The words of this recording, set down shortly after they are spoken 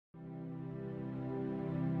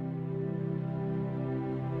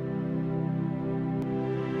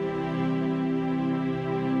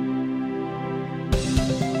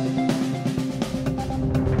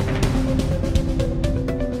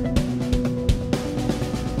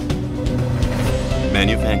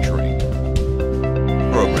manufacturing,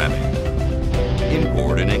 programming,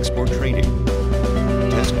 import and export trading,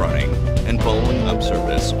 test running, and following up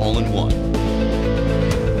service all in one.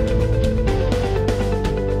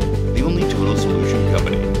 The only total solution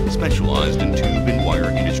company specialized in tube and wire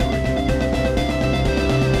industry.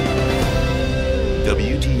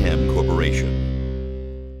 WTM Corporation.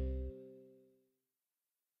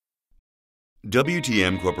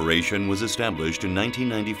 WTM Corporation was established in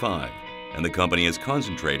 1995, and the company has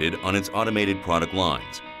concentrated on its automated product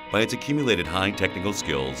lines by its accumulated high technical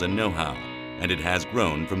skills and know-how, and it has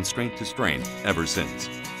grown from strength to strength ever since.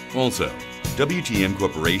 Also, WTM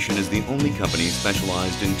Corporation is the only company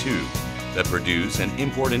specialized in tube that produce and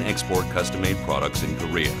import and export custom-made products in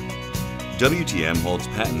Korea. WTM holds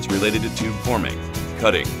patents related to tube forming,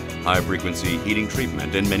 cutting, high-frequency heating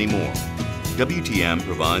treatment, and many more. WTM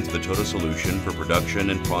provides the total solution for production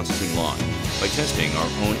and processing line by testing our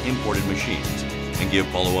own imported machines and give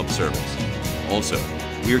follow-up service. Also,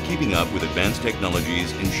 we are keeping up with advanced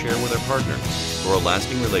technologies and share with our partners for a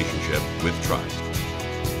lasting relationship with trust.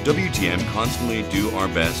 WTM constantly do our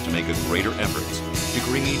best to make a greater efforts to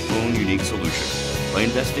create own unique solutions by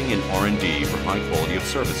investing in R&D for high quality of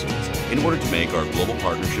services in order to make our global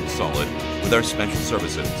partnership solid with our special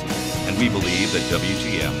services. And we believe that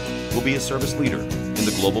WTM will be a service leader in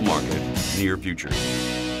the global market in the near future.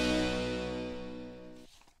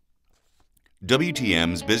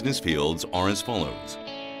 WTM's business fields are as follows.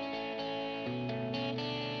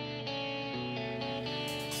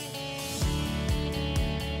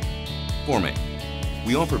 Forming.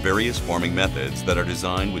 We offer various forming methods that are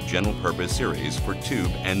designed with general purpose series for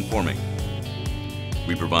tube and forming.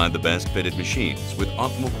 We provide the best fitted machines with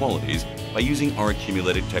optimal qualities by using our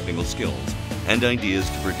accumulated technical skills and ideas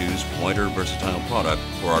to produce wider versatile product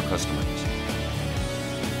for our customers.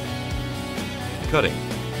 Cutting.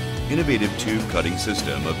 Innovative tube cutting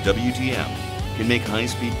system of WTM can make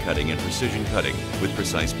high-speed cutting and precision cutting with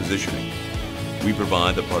precise positioning. We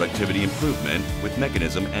provide the productivity improvement with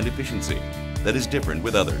mechanism and efficiency that is different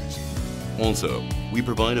with others. Also, we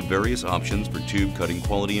provide various options for tube cutting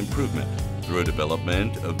quality improvement through a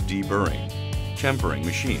development of deburring, chamfering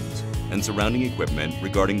machines, and surrounding equipment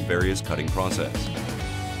regarding various cutting process.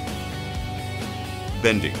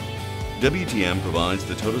 Bending. WTM provides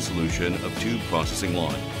the total solution of tube processing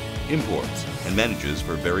line, imports, and manages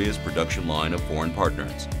for various production line of foreign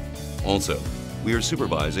partners. Also, we are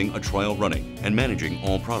supervising a trial running and managing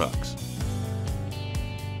all products.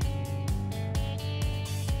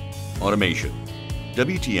 Automation.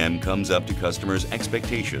 WTM comes up to customers'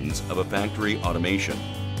 expectations of a factory automation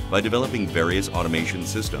by developing various automation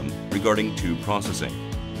systems regarding tube processing.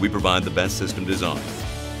 We provide the best system design,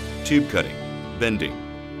 tube cutting,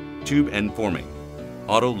 bending, tube end forming,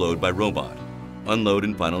 auto load by robot, unload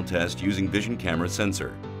and final test using vision camera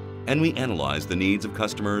sensor, and we analyze the needs of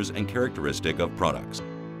customers and characteristic of products.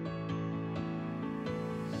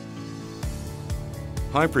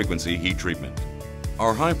 High-frequency heat treatment.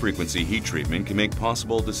 Our high-frequency heat treatment can make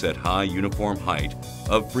possible to set high uniform height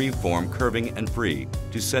of free-form curving and free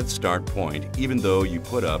to set start point even though you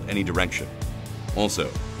put up any direction. Also,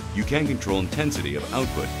 you can control intensity of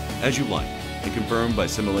output as you like and confirm by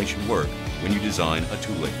simulation work when you design a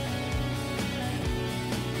tooling.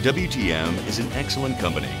 WTM is an excellent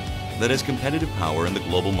company that has competitive power in the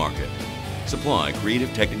global market, supply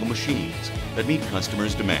creative technical machines that meet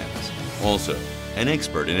customers' demands. Also, an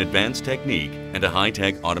expert in advanced technique and a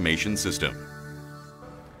high-tech automation system.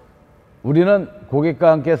 우리는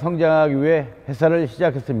고객과 함께 성장하기 위해 회사를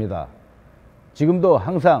시작했습니다. 지금도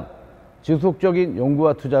항상 지속적인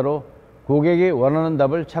연구와 투자로 고객이 원하는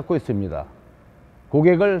답을 찾고 있습니다.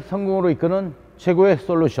 고객을 성공으로 이끄는 최고의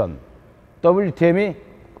솔루션, WTM이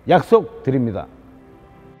약속드립니다.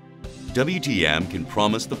 WTM can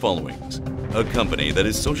promise the followings: a company that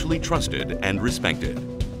is socially trusted and respected.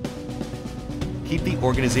 Keep the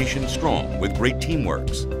organization strong with great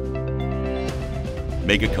teamworks.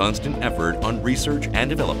 Make a constant effort on research and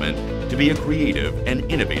development to be a creative and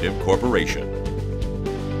innovative corporation.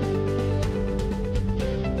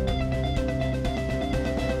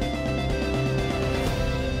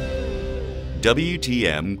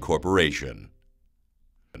 WTM Corporation.